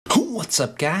What's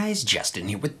up guys, Justin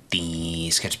here with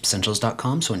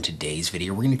TheSketchUpEssentials.com. So in today's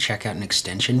video, we're going to check out an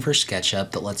extension for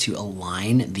SketchUp that lets you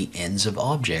align the ends of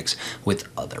objects with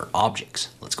other objects.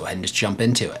 Let's go ahead and just jump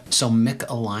into it. So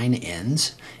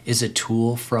Mc-AlignEnds is a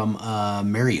tool from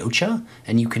Mariocha,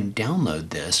 and you can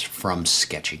download this from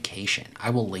Sketchucation. I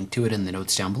will link to it in the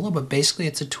notes down below, but basically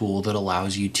it's a tool that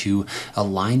allows you to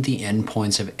align the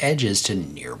endpoints of edges to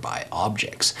nearby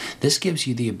objects. This gives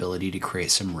you the ability to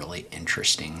create some really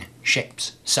interesting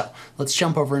shapes. So let's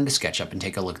jump over into SketchUp and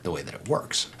take a look at the way that it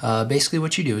works. Basically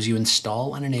what you do is you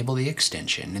install and enable the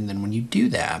extension, and then when you do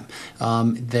that,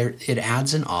 it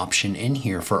adds an option in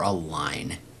here for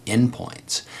align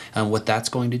endpoints. And what that's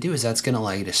going to do is that's going to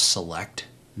allow you to select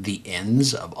the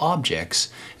ends of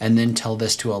objects and then tell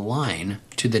this to align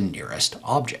to the nearest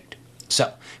object.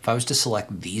 So if I was to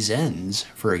select these ends,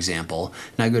 for example,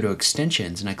 and I go to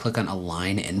extensions and I click on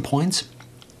align endpoints,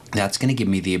 that's going to give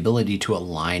me the ability to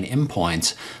align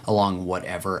endpoints along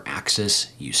whatever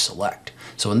axis you select.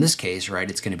 So in this case, right,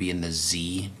 it's going to be in the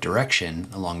Z direction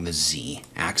along the Z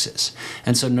axis.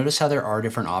 And so notice how there are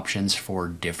different options for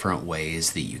different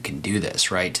ways that you can do this,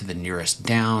 right? To the nearest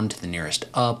down, to the nearest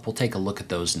up. We'll take a look at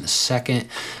those in a second.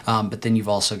 But then you've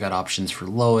also got options for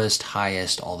lowest,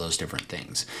 highest, all those different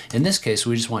things. In this case,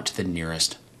 we just want to the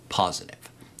nearest positive.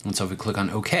 And so if we click on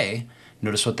OK,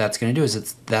 notice what that's going to do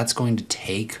is that's going to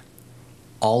take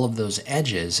all of those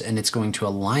edges and it's going to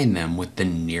align them with the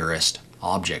nearest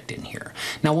object in here.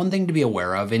 Now, one thing to be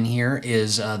aware of in here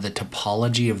is the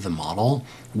topology of the model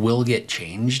will get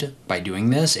changed by doing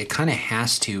this. It kind of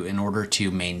has to in order to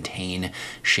maintain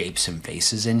shapes and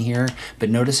faces in here.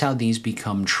 But notice how these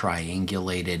become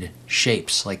triangulated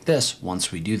shapes like this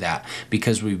once we do that,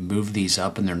 because we've moved these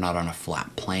up and they're not on a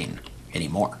flat plane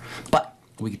anymore. But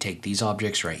we could take these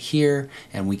objects right here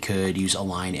and we could use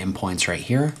align endpoints right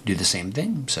here, do the same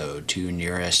thing. So to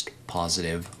nearest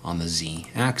positive on the Z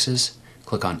axis,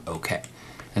 click on OK.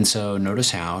 And so notice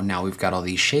how now we've got all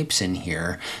these shapes in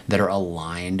here that are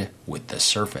aligned with the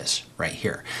surface right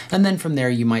here. And then from there,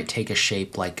 you might take a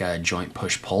shape like a joint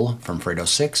push pull from Fredo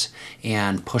 6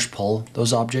 and push pull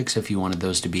those objects if you wanted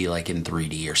those to be like in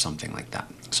 3D or something like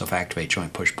that. So if I activate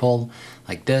joint push pull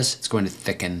like this, it's going to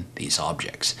thicken these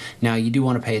objects. Now you do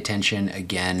want to pay attention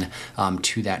again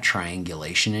to that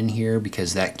triangulation in here,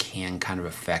 because that can kind of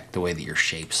affect the way that your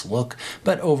shapes look,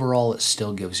 but overall it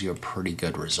still gives you a pretty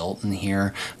good result in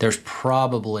here. There's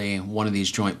probably one of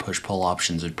these joint push pull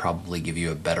options would probably give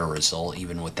you a better result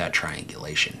even with that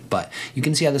triangulation, but you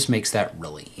can see how this makes that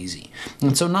really easy.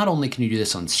 And so not only can you do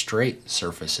this on straight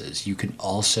surfaces, you can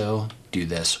also do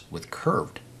this with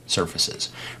curved surfaces,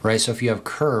 right? So if you have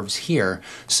curves here,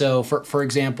 so for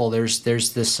example, there's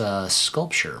this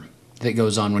sculpture that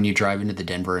goes on when you drive into the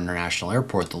Denver International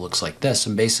Airport that looks like this,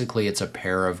 and basically it's a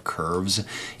pair of curves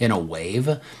in a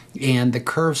wave, and the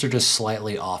curves are just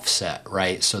slightly offset,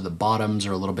 right? So the bottoms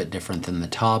are a little bit different than the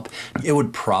top. It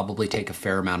would probably take a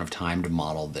fair amount of time to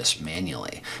model this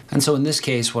manually. And so in this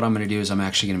case, what I'm going to do is I'm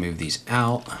actually going to move these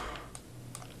out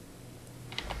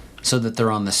so that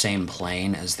they're on the same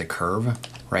plane as the curve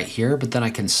right here, but then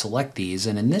I can select these,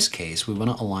 and in this case, we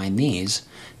want to align these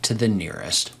to the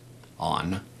nearest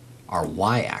on our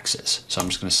y-axis. So I'm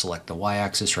just going to select the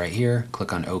y-axis right here,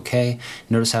 click on OK.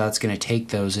 Notice how that's going to take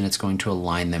those and it's going to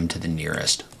align them to the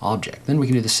nearest object. Then we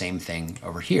can do the same thing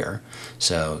over here.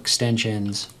 So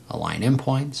extensions, align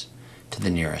endpoints to the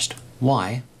nearest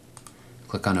y,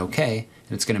 click on OK,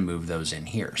 and it's going to move those in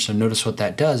here. So notice what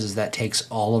that does is that takes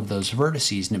all of those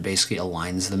vertices and it basically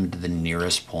aligns them to the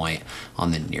nearest point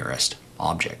on the nearest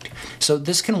object. So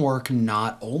this can work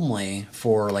not only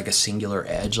for like a singular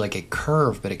edge, like a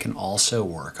curve, but it can also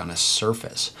work on a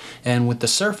surface. And with the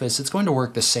surface, it's going to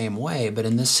work the same way, but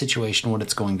in this situation, what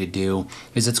it's going to do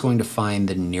is it's going to find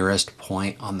the nearest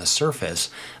point on the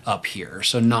surface up here.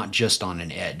 So not just on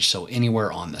an edge, so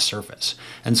anywhere on the surface.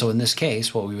 And so in this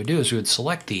case, what we would do is we would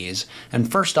select these.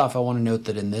 And first off, I want to note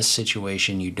that in this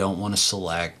situation, you don't want to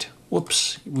select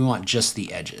we want just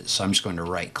the edges. So I'm just going to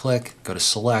right click, go to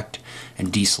select,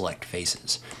 and deselect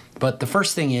faces. But the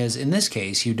first thing is, in this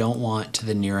case, you don't want to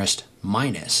the nearest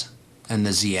minus and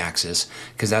the Z axis,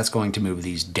 because that's going to move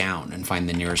these down and find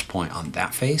the nearest point on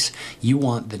that face. You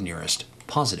want the nearest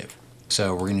positive.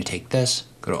 So we're going to take this,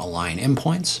 go to align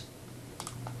endpoints,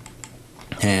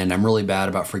 and I'm really bad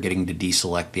about forgetting to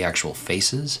deselect the actual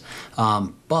faces.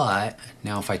 But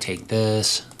now if I take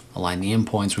this, align the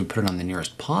endpoints, we put it on the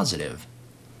nearest positive,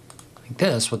 like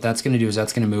this, what that's going to do is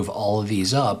that's going to move all of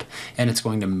these up, and it's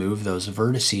going to move those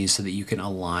vertices so that you can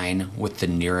align with the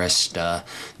nearest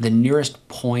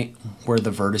point where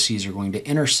the vertices are going to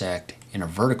intersect in a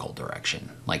vertical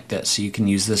direction like this. So you can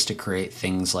use this to create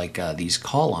things like these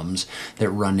columns that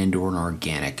run into an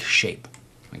organic shape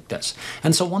like this.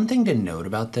 And so one thing to note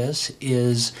about this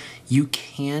is you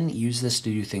can use this to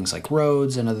do things like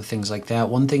roads and other things like that.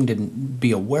 One thing to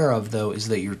be aware of though is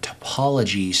that your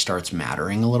topology starts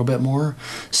mattering a little bit more.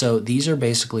 So these are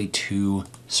basically two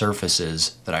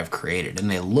surfaces that I've created and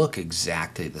they look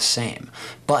exactly the same.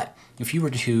 But if you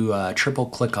were to triple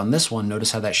click on this one,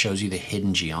 notice how that shows you the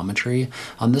hidden geometry.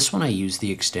 On this one, I use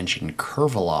the extension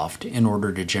Curveloft in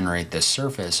order to generate this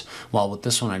surface, while with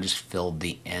this one, I just filled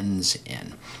the ends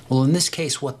in. Well, in this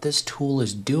case, what this tool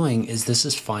is doing is this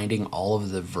is finding all of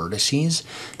the vertices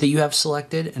that you have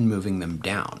selected and moving them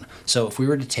down. So if we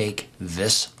were to take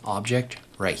this object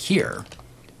right here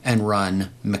and run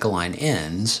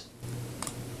Mc-AlignEnds,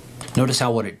 notice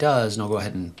how what it does, and I'll go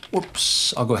ahead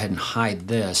and hide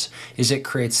this, is it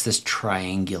creates this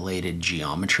triangulated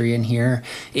geometry in here.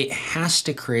 It has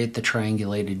to create the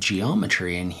triangulated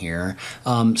geometry in here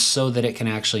so that it can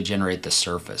actually generate the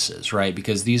surfaces, right?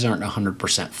 Because these aren't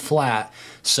 100% flat,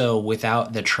 so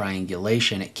without the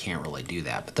triangulation, it can't really do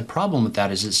that. But the problem with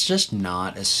that is it's just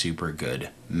not a super good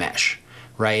mesh.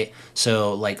 Right?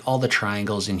 So like all the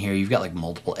triangles in here, you've got like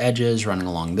multiple edges running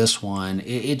along this one.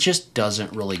 It just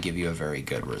doesn't really give you a very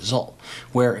good result.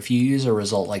 Where if you use a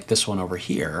result like this one over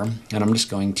here, and I'm just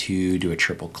going to do a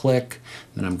triple click,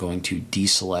 then I'm going to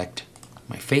deselect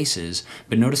my faces,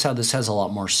 but notice how this has a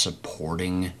lot more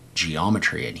supporting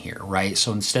geometry in here, right?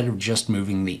 So instead of just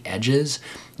moving the edges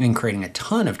and creating a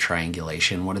ton of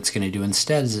triangulation, what it's going to do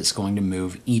instead is it's going to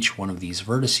move each one of these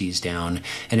vertices down,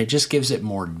 and it just gives it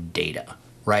more data,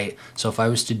 right? So if I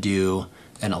was to do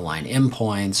an align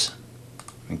endpoints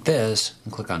like this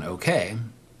and click on OK,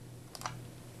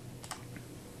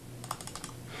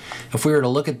 if we were to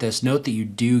look at this, note that you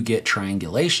do get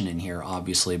triangulation in here,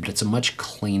 obviously, but it's a much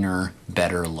cleaner,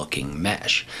 better looking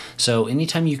mesh. So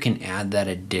anytime you can add that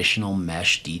additional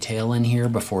mesh detail in here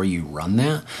before you run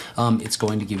that, it's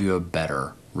going to give you a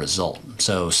better result.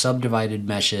 So subdivided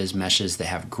meshes, meshes that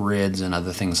have grids and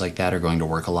other things like that are going to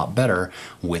work a lot better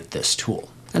with this tool.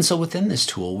 And so within this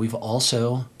tool, we've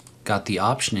also got the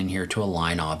option in here to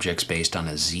align objects based on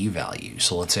a Z value.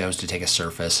 So let's say I was to take a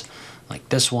surface like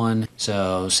this one.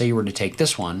 So say you were to take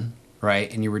this one,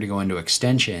 right, and you were to go into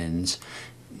extensions.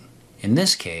 In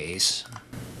this case,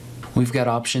 we've got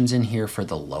options in here for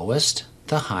the lowest,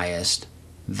 the highest,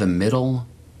 the middle,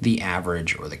 the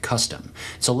average, or the custom.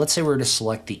 So let's say we're to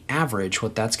select the average.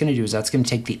 What that's going to do is that's going to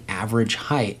take the average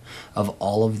height of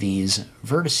all of these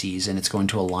vertices and it's going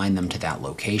to align them to that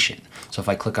location. So if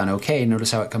I click on OK,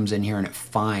 notice how it comes in here and it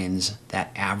finds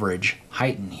that average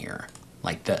height in here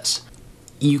like this.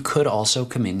 You could also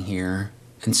come in here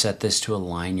and set this to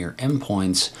align your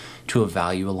endpoints to a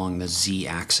value along the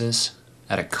Z-axis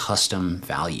at a custom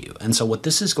value. And so what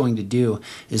this is going to do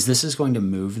is this is going to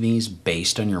move these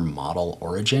based on your model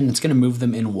origin. It's going to move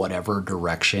them in whatever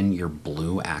direction your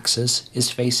blue axis is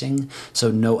facing.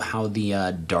 So note how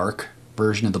the dark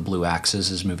version of the blue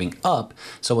axis is moving up.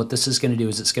 So what this is going to do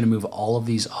is it's going to move all of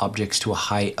these objects to a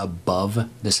height above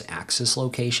this axis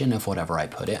location of whatever I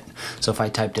put in. So if I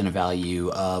typed in a value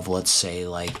of, let's say,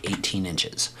 like 18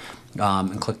 inches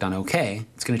and clicked on OK,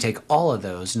 it's going to take all of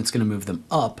those and it's going to move them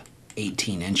up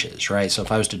 18 inches, right? So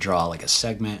if I was to draw like a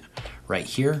segment right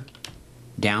here,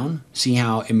 down, see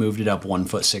how it moved it up 1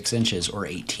 foot 6 inches or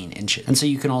 18 inches. And so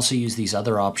you can also use these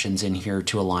other options in here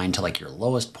to align to like your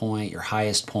lowest point, your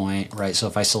highest point, right? So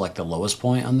if I select the lowest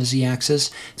point on the Z-axis,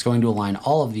 it's going to align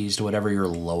all of these to whatever your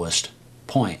lowest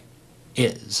point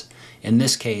is. In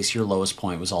this case, your lowest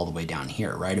point was all the way down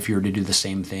here, right? If you were to do the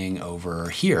same thing over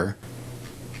here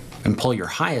and pull your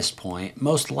highest point,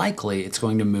 most likely it's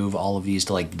going to move all of these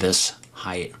to like this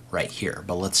height right here.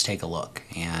 But let's take a look.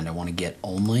 And I want to get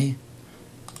only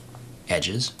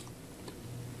edges.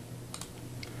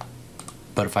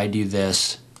 But if I do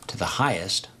this to the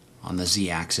highest on the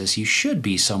Z-axis, you should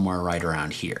be somewhere right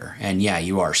around here. And yeah,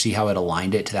 you are. See how it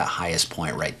aligned it to that highest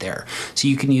point right there. So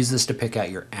you can use this to pick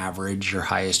out your average, your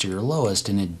highest, or your lowest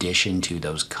in addition to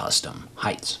those custom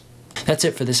heights. That's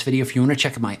it for this video. If you want to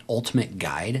check out my ultimate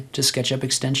guide to SketchUp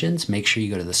extensions, make sure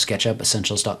you go to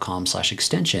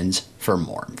TheSketchUpEssentials.com/extensions for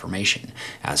more information.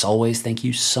 As always, thank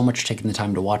you so much for taking the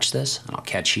time to watch this, and I'll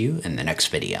catch you in the next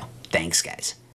video. Thanks, guys.